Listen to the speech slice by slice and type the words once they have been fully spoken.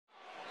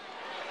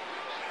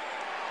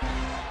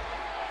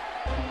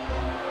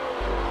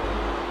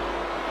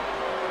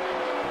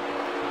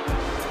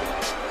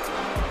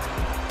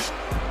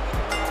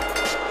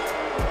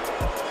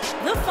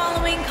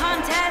following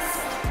contest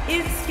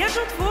is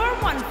scheduled for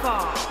one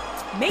fall.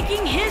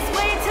 Making his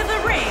way to the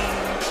ring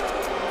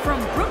from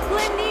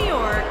Brooklyn, New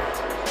York,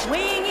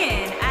 weighing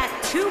in at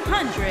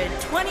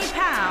 220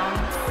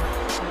 pounds,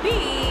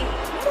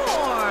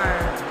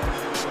 B-Mor.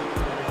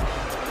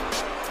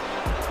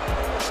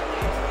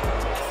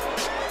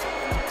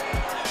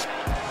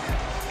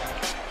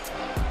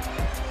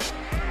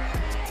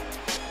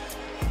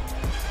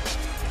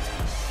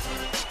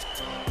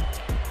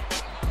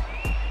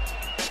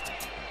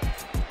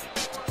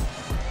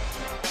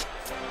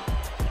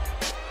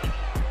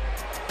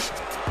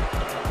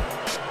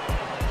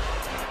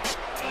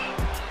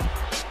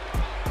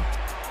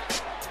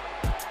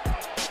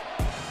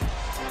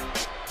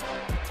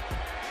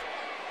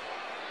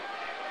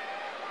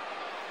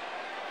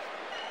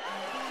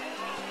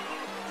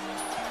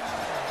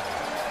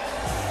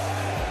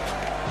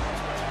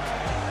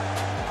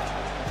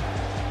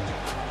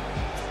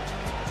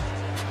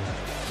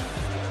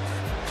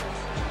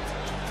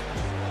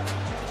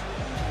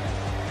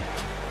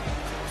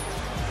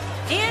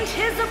 And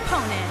his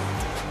opponent,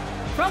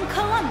 from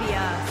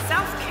Columbia,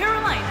 South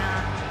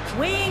Carolina,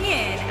 weighing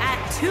in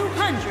at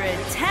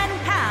 210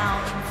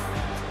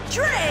 pounds,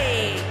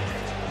 Drake.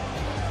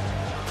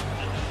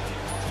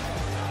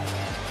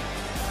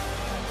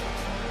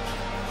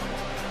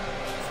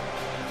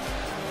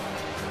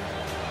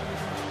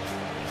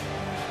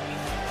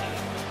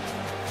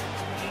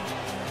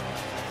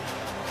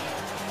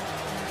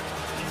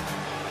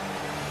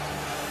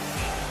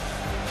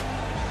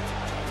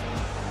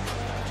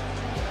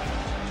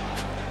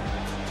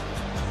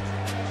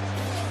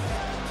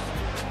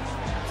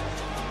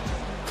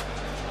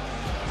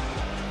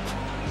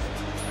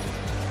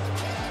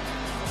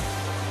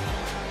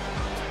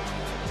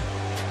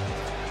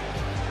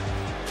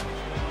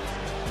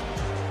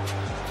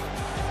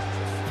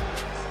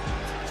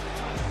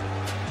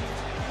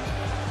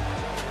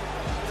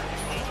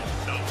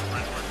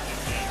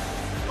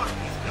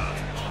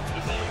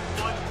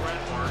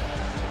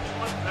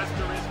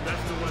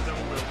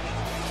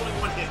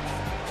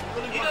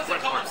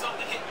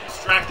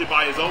 Distracted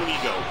by his own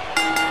ego.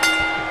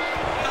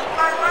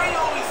 Why are you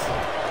always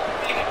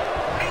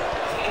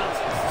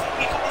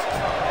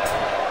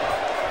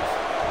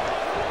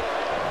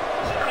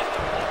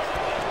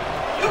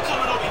you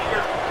coming over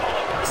here?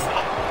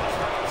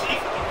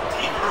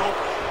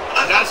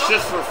 That's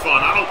just for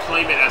fun. I don't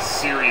claim it as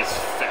serious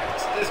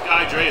facts. This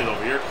guy Dre is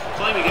over here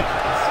claiming it as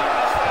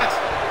serious facts.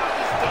 I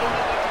just don't know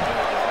what to do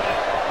with this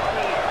man.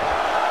 Really.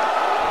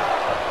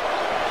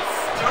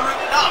 Stir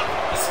it up.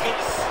 Let's get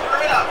stir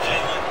it up,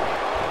 Jalen.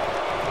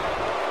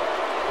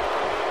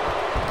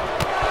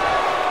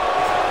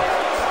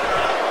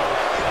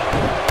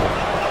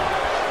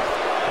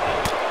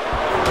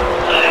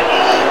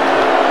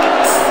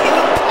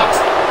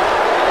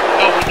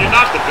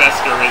 Not the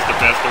best there is, the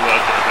best there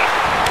was, the best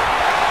there was.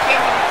 You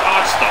can't really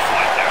dodge stuff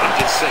like that, I'm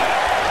just saying.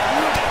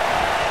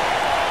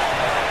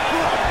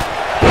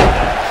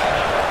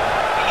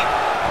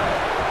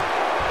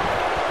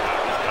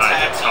 This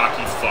guy's a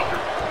cocky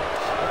fucker.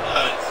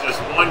 It's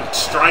just one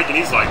strike and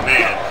he's like,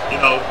 man, you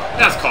know,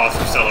 that's cause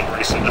for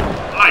celebration.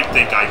 I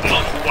think I did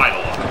quite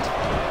a lot.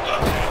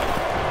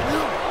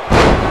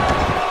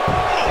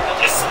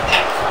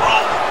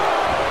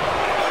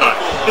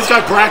 This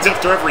guy brags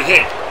after every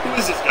hit. Who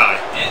is this guy?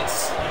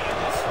 It's what he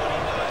does.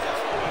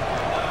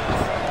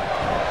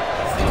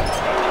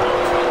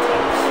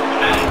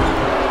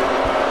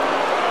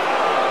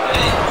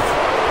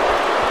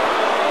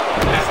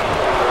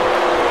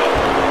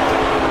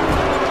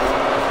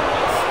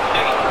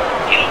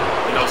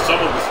 You know,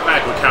 someone with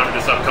swag would counter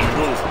this upcoming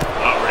move.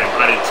 Ran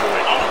right into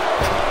it.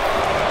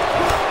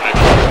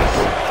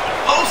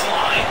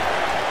 Clothesline.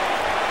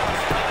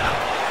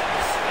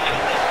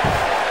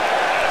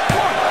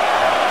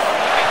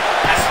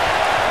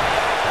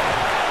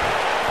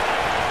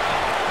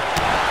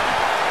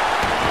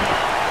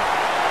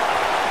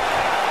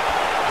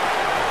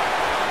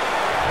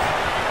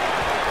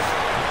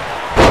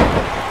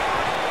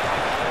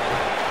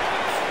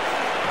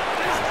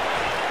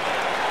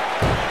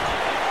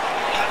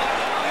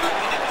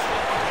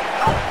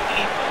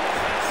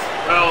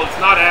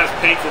 Not as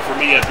painful for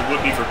me as it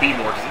would be for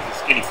B-Mor because he's a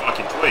skinny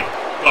fucking twig.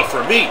 But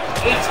for me,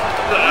 it's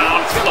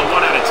on a scale of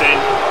 1 out of 10.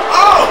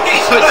 Oh,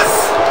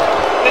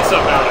 it's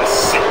about a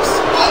 6.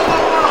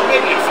 Oh,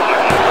 maybe a 5.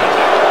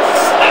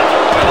 Slap him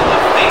right in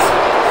the face.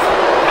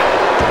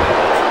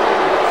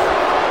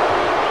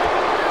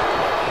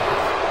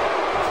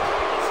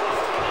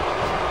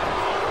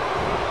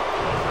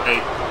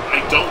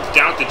 I don't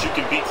doubt that you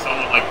can beat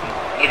someone like.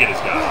 Look at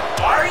this guy.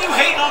 Why are you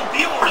hating on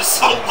B-Mor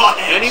so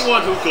much?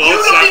 Anyone who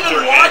gloats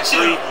after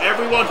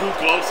everyone who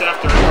gloats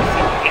after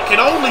everything, it can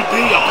only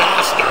be a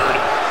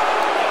bastard.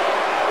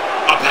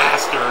 A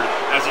bastard.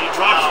 As he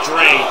drops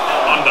Dre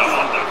on the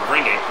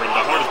ring apron,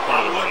 the hardest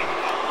part of the ring.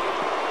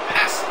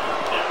 Bastard.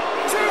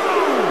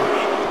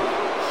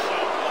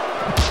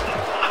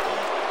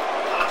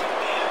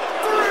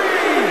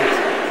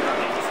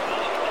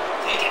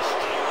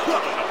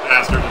 A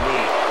bastard to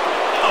me.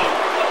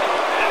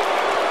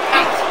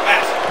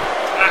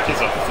 Back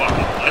is a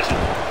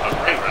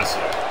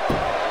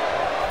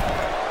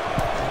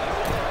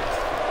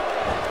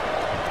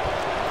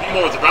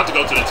B-Mor is about to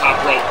go to the top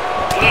rope.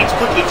 Lance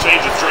quickly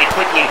changes. Dre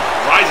quickly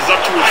rises up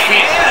to his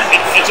feet.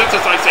 And just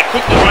as I said,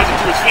 quickly rising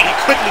to his feet, he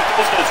quickly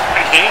pulls those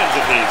right hands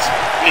of his.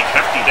 Big,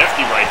 hefty,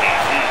 defty right hand.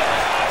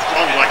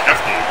 Strong like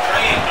hefty.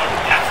 Dre ain't no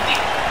hefty.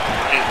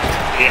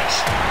 Bitch.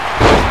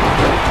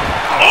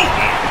 Oh,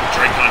 man.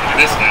 Dre kind of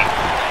missed that.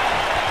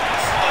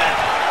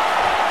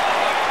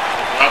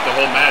 Throughout the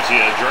whole match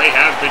here, Dre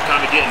has been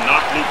kind of getting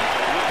knocked loose.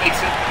 What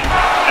makes it?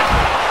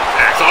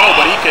 That's all,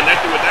 but he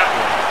connected with that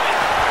one.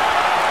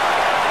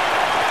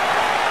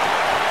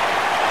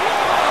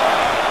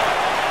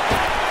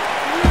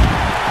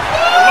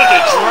 Look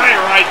at Dre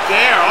right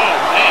there. Oh,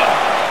 man.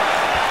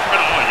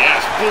 Oh, yes.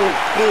 Boom,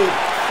 boom.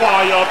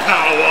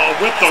 Firepower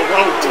with the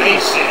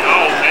rotation.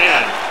 Oh,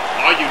 man.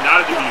 All you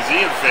Night at the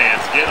Museum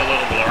fans get a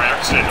little more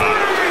action.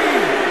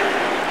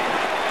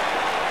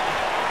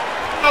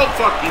 Oh,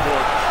 fuck B-Mor.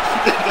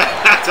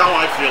 That's how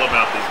I feel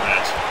about this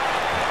match.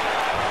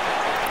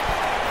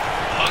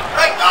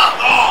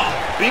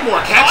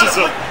 B-Mor catches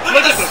him. Look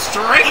at the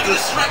strength. Look at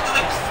the strength of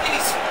the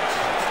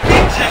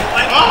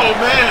Oh,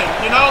 man.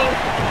 You know,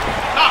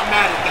 not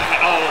mad at that.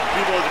 Oh,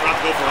 B-Mor's about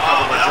to go for a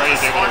cover, but Dre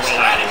is able to roll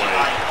out of the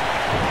way.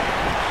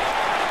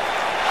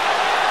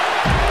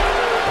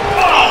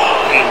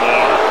 Oh,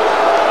 B-Mor.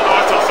 Oh,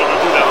 I saw someone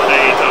do that on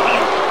AEW.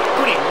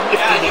 Pretty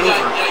nifty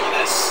maneuver. Yeah, you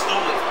gotta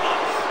slow it up.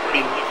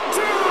 Pretty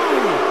nifty.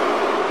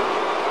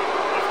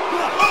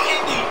 Look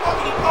at the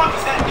fucking fuck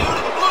is that dude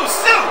in the blue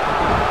suit?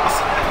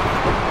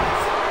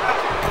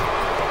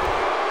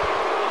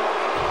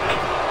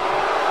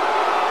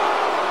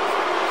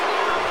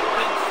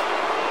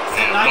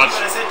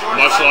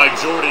 Much like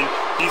Jordan,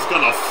 he's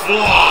gonna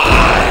fly.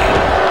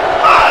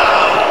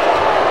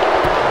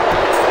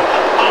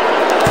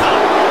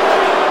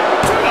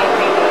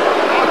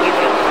 I'll give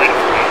you credit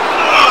for that.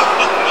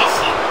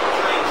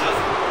 Dre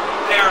just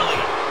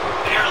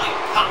barely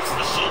pops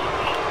the shoulder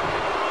up.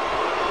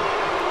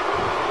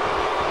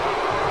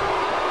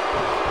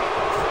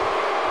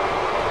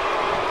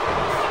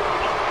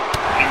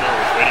 B-Mor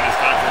was waiting his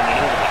time for a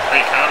maneuver, but Dre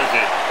counters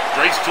it.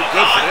 Dre's too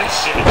good for that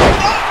shit.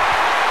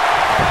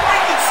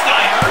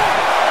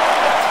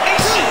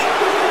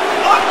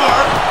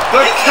 The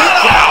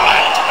kick out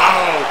at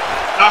toe!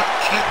 The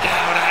kick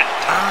out at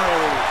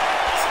toe!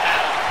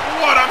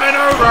 What a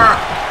maneuver!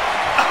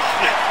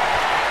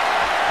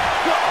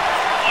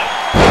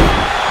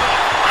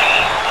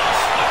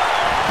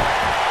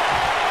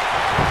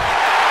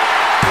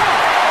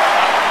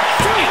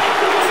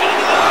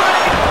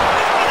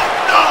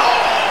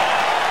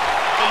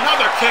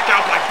 Another kick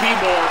out by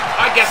B-Mor.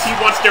 I guess he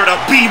wants there to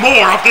be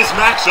more of this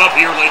matchup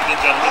here, ladies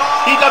and gentlemen.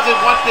 He doesn't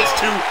want this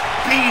to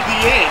be the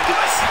end.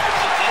 I see what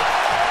you did.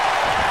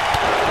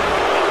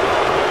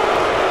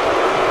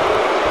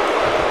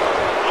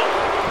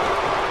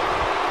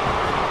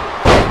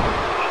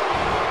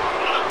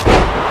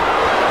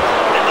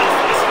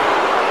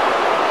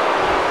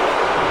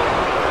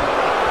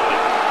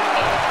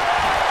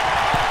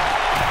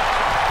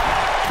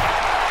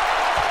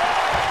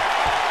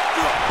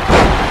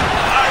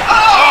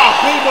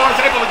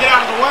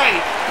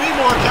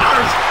 B-Mor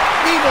counters.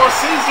 B-Mor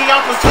sees the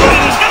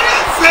opportunity.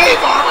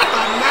 B-Mor with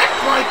the neck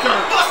breaker.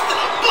 Busted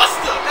a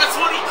buster. That's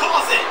what he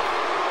calls it.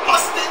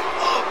 Busted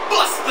a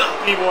buster.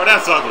 B-Mor,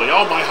 that's ugly.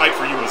 All my hype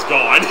for you is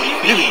gone.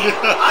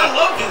 I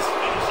love his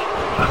finishing.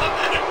 I love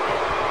that.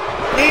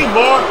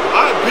 B-Mor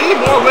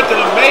with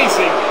an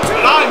amazing,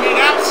 but I mean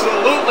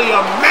absolutely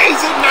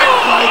amazing neck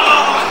breaker.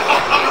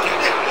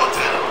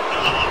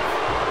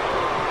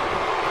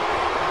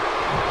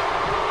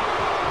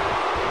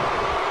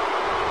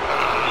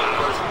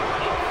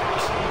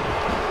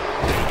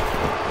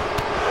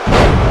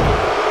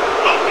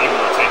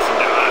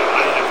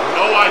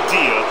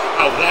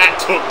 How that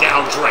took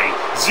down Dre.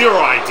 Zero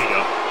idea.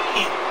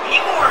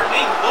 B-Mor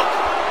may look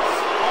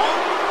small.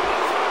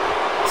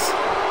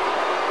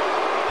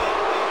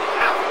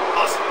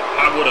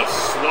 I would have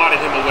swatted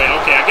him away.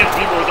 Okay, I guess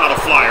B-Mor's not a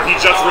flyer. He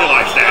just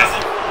realized that.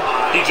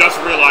 He just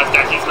realized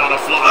that he's not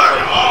a flyer.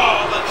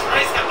 Oh, but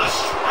Dre's got the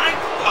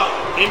strength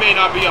though. He may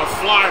not be a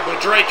flyer, but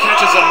Dre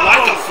catches him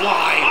like a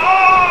fly.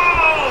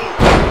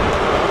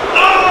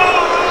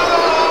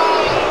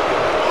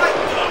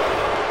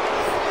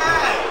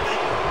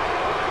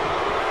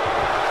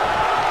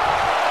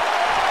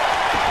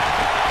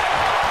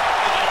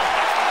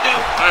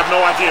 I have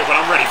no idea, but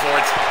I'm ready for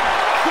it.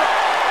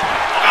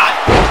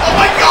 Oh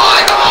my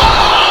god!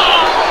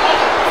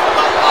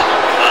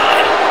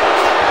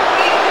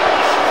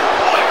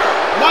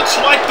 Much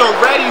like the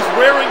red he's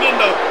wearing in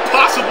the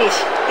possible,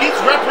 he's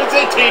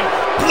representing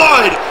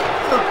blood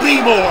for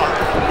B-Mor.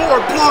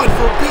 More blood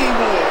for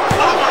B-Mor.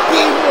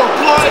 B-Mor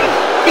blood.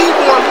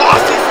 B-Mor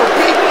losses for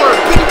B-Mor.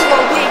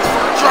 B-Mor wins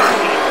for Dre.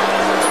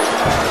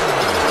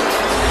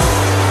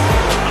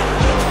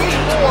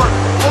 B-Mor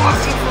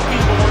losses for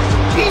B-Mor.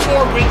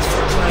 B-Mor wins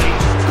for Dre.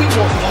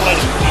 B-Mor blood.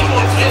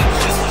 B-Mor wins.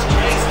 This was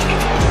crazy.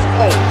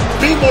 Oh,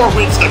 B-Mor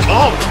wins to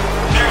come.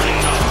 There we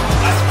go.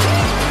 That's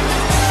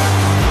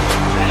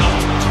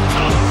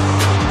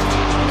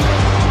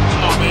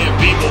oh man,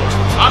 B-Mor.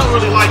 I don't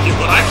really like you,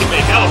 but I can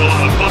make hell of a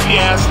lot of funny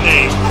ass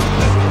names.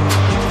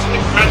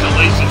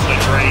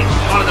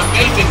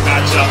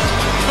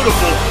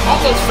 people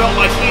almost felt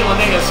like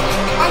Milanese.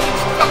 I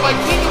just felt like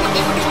we knew what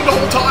they were doing the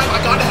whole time. I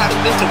gotta have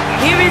it mentally.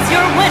 Here is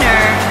your winner,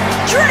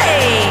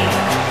 Dre.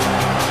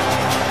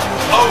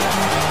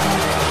 Oh.